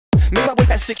Make my way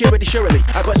past security surely.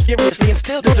 I bust furiously and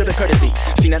still deserve the courtesy.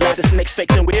 Seen a lot of snakes,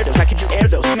 fakes, and weirdos. How could you air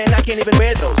those? Man, I can't even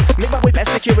wear those. Make my way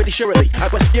past security surely. I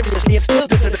bust furiously and still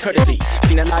deserve the courtesy.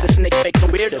 Seen a lot of snakes, fakes,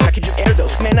 and weirdos. How could you air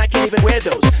those? Man, I can't even wear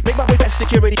those. Make my way past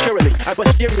security surely. I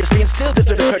bust furiously and still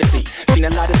deserve the courtesy. Seen a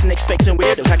lot of snakes, fakes, and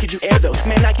weirdos. How could you air those?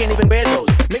 Man, I can't even wear those.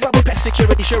 Make my way past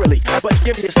security surely. I bust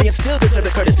furiously and still deserve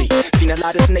the courtesy. Seen a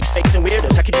lot of snakes, fakes, and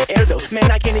weirdos. How could you air those?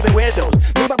 Man, I can't even wear those.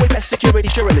 Make my way past security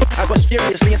surely. I bust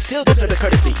furiously and still deserve the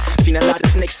courtesy. Seen a lot of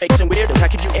snakes, fakes, and weirdos. How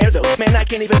could you air those? Man, I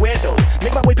can't even wear those.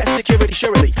 Make my way past security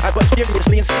surely. I bust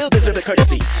furiously and still deserve the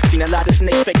courtesy. Seen a lot of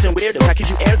snakes, fakes, and weirdos. How could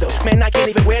you air those? Man, I can't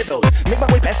even wear those. Make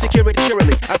my way past security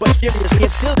surely. I bust furiously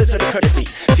and still deserve the courtesy.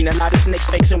 Seen a lot of snakes,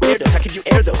 fakes, and weirdos. How could you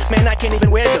air those? Man, I can't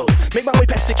even wear those. Make my way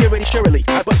past security surely.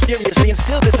 I bust furiously and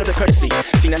still deserve the courtesy.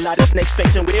 Seen a lot of snakes,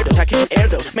 fakes, and weirdos. How could you air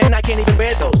those? Man, I can't even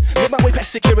wear those. Make my way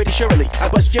past security surely. I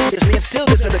bust furiously and still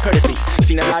deserve the courtesy.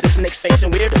 Seen a lot of snakes, fakes,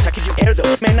 and weirdos. How could you air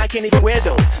those? Man, I can't even wear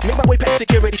those. Make my way past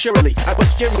security surely. I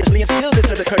bust furiously and still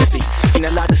deserve the courtesy. Seen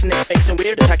a lot of snakes, fakes, and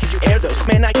weirdos. How could you air those?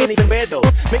 Man, I can't even wear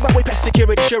those. Make my way past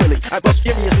security surely. I bust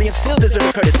furiously and still deserve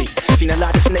the courtesy. Seen a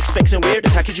lot of snakes, fakes, and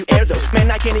weirdos. How could you air those?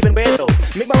 Man, I can't even wear those.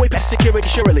 Make my way past security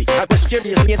surely. I bust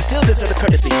furiously and still deserve the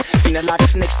courtesy. Seen a lot of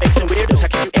snakes, fakes, and weirdos. How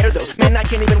could you air those? Man, I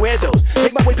can't even wear those.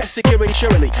 Make my way past security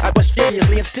surely. I bust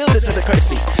furiously and still deserve the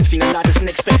courtesy. Seen a lot of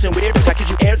snakes, fakes, and weirdos. How could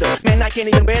you air those? Man, I can't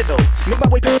even wear those. Make my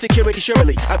way past security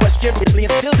surely. I bust furiously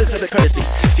and still deserve the courtesy.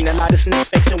 Seen a lot of snakes,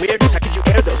 fakes, and weirdos. How could you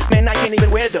air those? Man, I can't even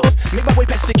wear those. Make my way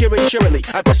past security surely.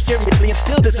 I bust furiously and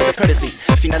still deserve the courtesy.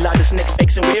 Seen a lot of snakes,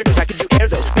 fakes, and weirdos. How could you air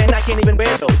those? Man, I can't even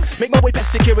wear those. Make my way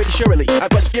past security surely. I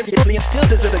bust furiously and still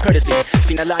deserve the courtesy.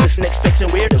 Seen a lot of snakes, fakes,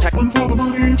 and weirdos. One for the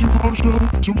money, two for the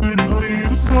show. Too many honey,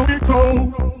 this is how it go.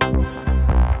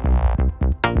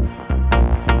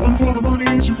 One for the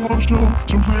money, two for the show.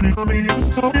 Too many honey, this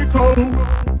is how it go.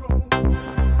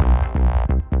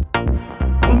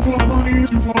 One for the money,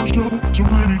 two for the show. Too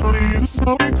many honey, this is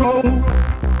how it go.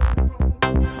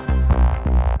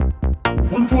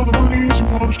 One for the money, two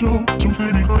for the show. Too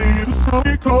many honey, this is how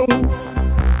it go.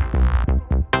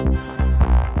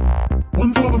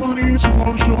 One for the money, two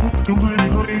for the show. Too many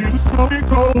honey, this is how it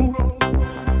go.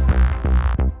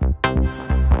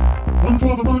 One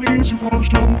for the money, two for the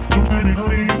show. Too many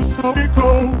honey, this is how it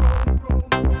go.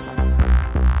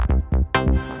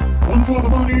 One for the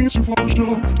money, two for the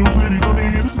show. Too many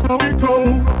honey, this is how it go.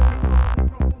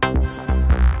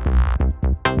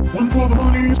 One for the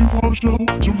money, two for the show.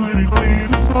 Too many honey,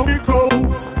 this is how it go.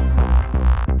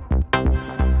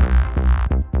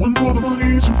 One for the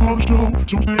money, two for the show.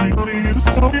 Too many honey, this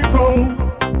is how it go.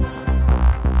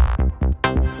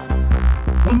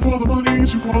 One for the money,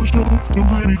 two for the show. Too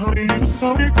many honey, this is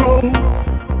how it go.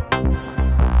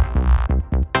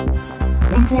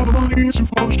 One for the money, two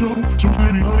for the show. Too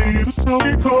many honey, this is how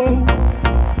it go.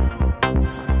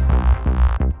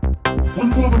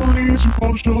 One for the money, two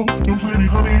for the show. Too many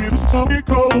honey, this is how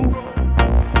it go.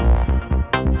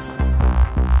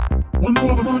 One for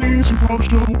the money, two for the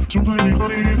show. Too many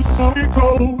honey, this is how it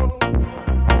go.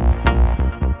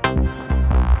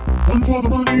 One for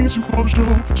the money, two for the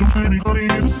show. Too many honey,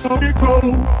 this is how it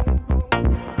go.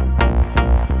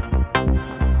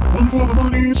 One for the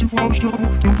money, two for the show.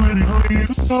 Too many honey,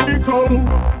 this is how it go.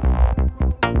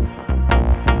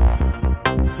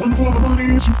 One for the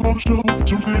money, two for the show.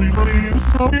 Too many honey, this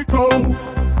is how it go.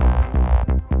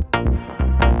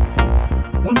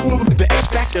 The X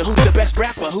Factor, who's the best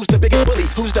rapper? Who's the biggest bully?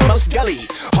 Who's the most gully?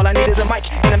 All I need is a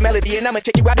mic and a melody, and I'ma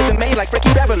take you out of the maze like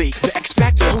Frankie Beverly. The X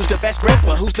Factor, who's the best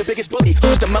rapper? Who's the biggest bully?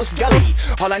 Who's the most gully?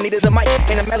 All I need is a mic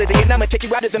and a melody, and I'ma take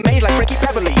you out of the maze like Frankie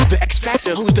Beverly. The X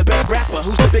Factor, who's the best rapper?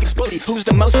 Who's the biggest bully? Who's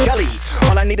the most gully?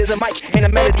 All I need is a mic and a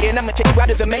melody, and I'ma take you out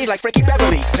of the maze like Frankie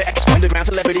Beverly. The X underground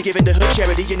celebrity giving the hood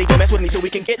charity. You need to mess with me so we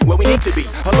can get where we need to be.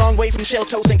 A long way from shell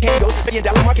toes and Kangos, $1 billion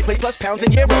marketplace plus pounds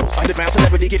and euros. Underground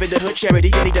celebrity giving the hood charity.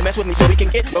 You need to mess with me so we can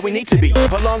get where we need to be.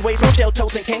 A long way from shell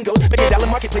toes and Kangos, $1 billion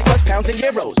marketplace plus pounds and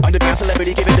euros. Underground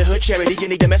celebrity giving the hood charity. You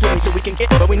need to mess with me so we can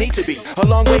get where we need to be. A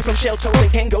long way from shell toes and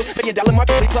Kangos, $1 billion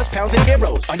marketplace plus pounds and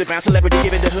euros. Underground celebrity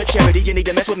giving the hood charity. You need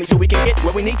to mess with me so we can get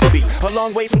where we need to be. A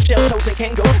long way from shell toes and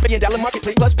Kangos, $1 billion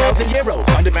marketplace plus pounds and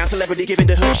euros. Underground celebrity giving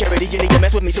the hood charity. You need to mess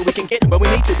with me so we can get where we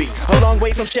need to be. A long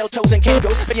way from shell toes and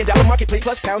Kangos, $1 billion marketplace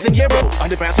plus pounds and euros.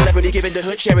 Underground celebrity giving the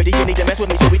hood charity. You need to mess with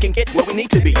me so we can get where we need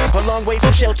to be. A long way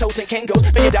from shell toes and Kangos,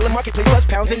 $1 billion marketplace plus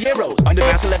pounds and euros.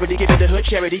 Underground celebrity giving the hood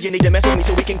charity. You need to mess with me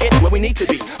so we can get where we need to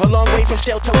be. A long way from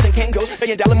shell toes and Kangos, $1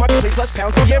 billion marketplace plus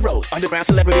pounds and euros. Underground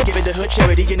celebrity giving the hood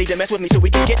charity. You need to mess with me so we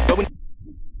can get where we need to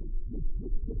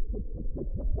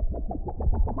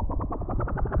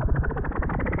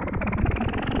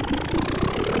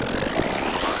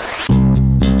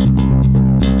be.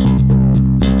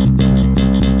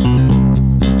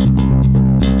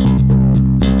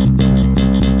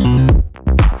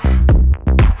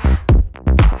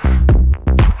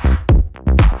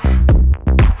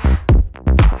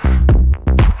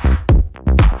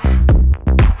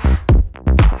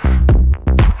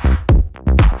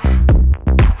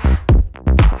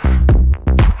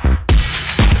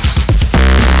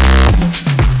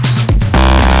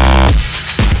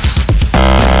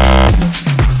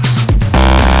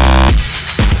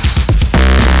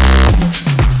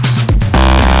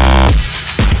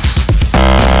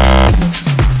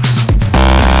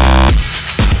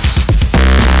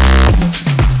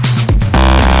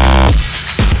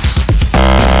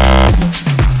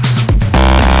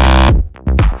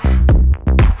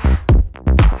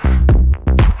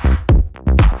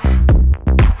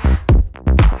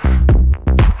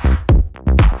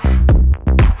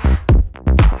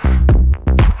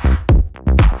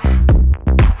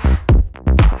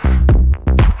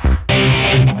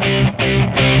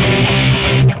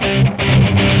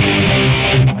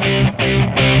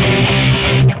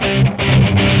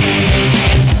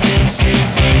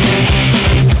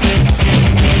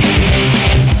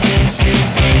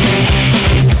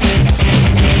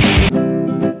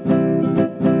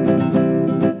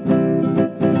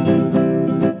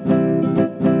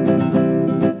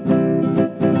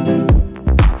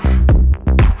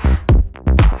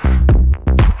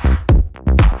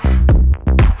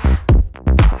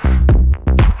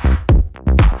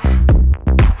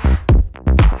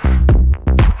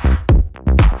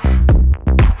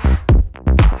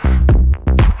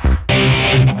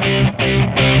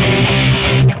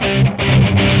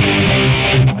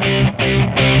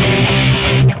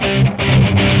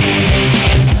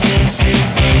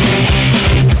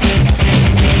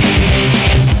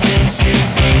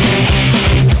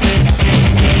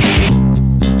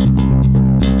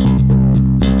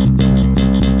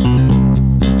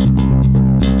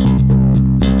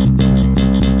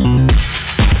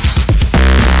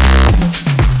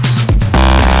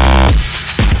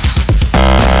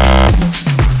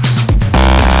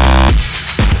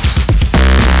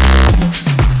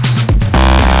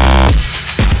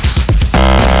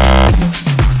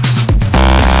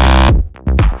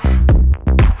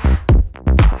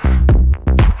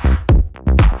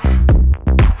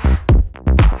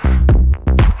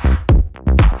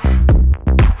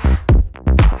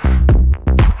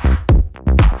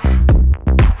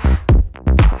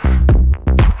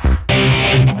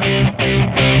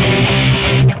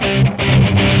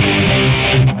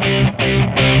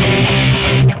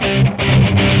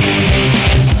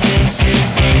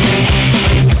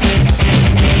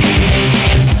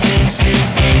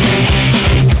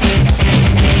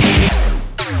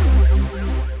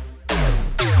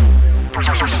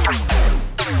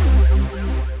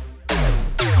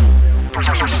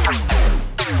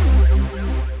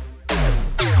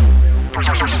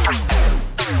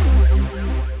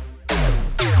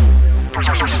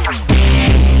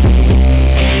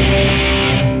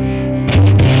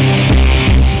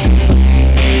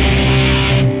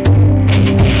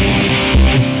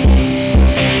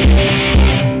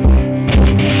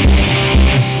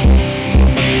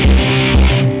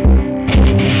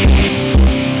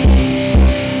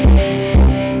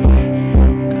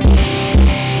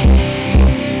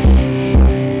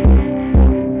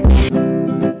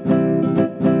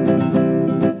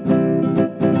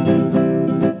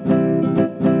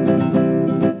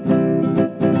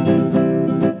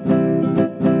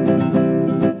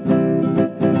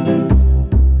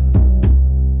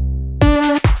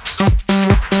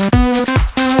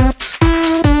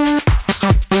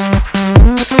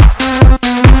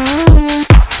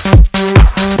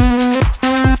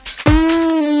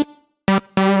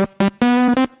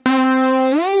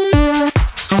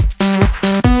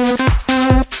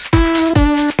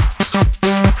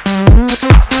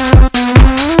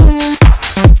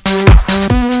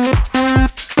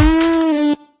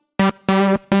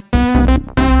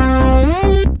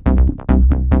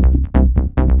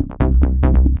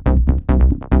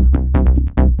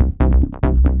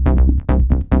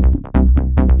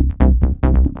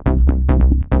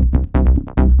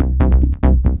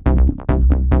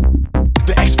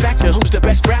 who's the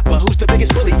best rapper, who's the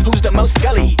biggest bully, who's the most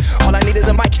gully. All I need is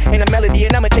a mic and a melody,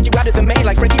 and I'ma take you out of the maze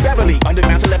like Frankie Beverly.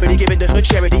 Underground celebrity giving the hood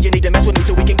charity. You need to mess with me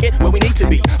so we can get where we need to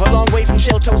be. A long way from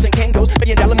shell toes and Kangos, $1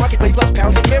 billion marketplace plus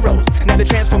pounds and euros. Now the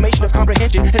transformation of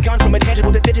comprehension has gone from a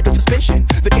tangible to digital suspension.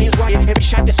 The game's wired, every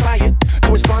shot that's fired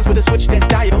corresponds with a switch that's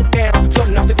dialed down.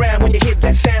 Floating off the ground when you hear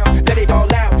that sound, let it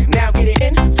all out. Now get it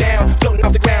in, down. Floating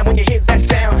off the ground when you hear that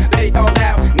sound, let it all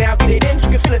out. Now get it in, you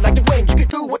can feel it like the wind. You can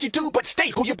do what you do, but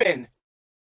stay who you been.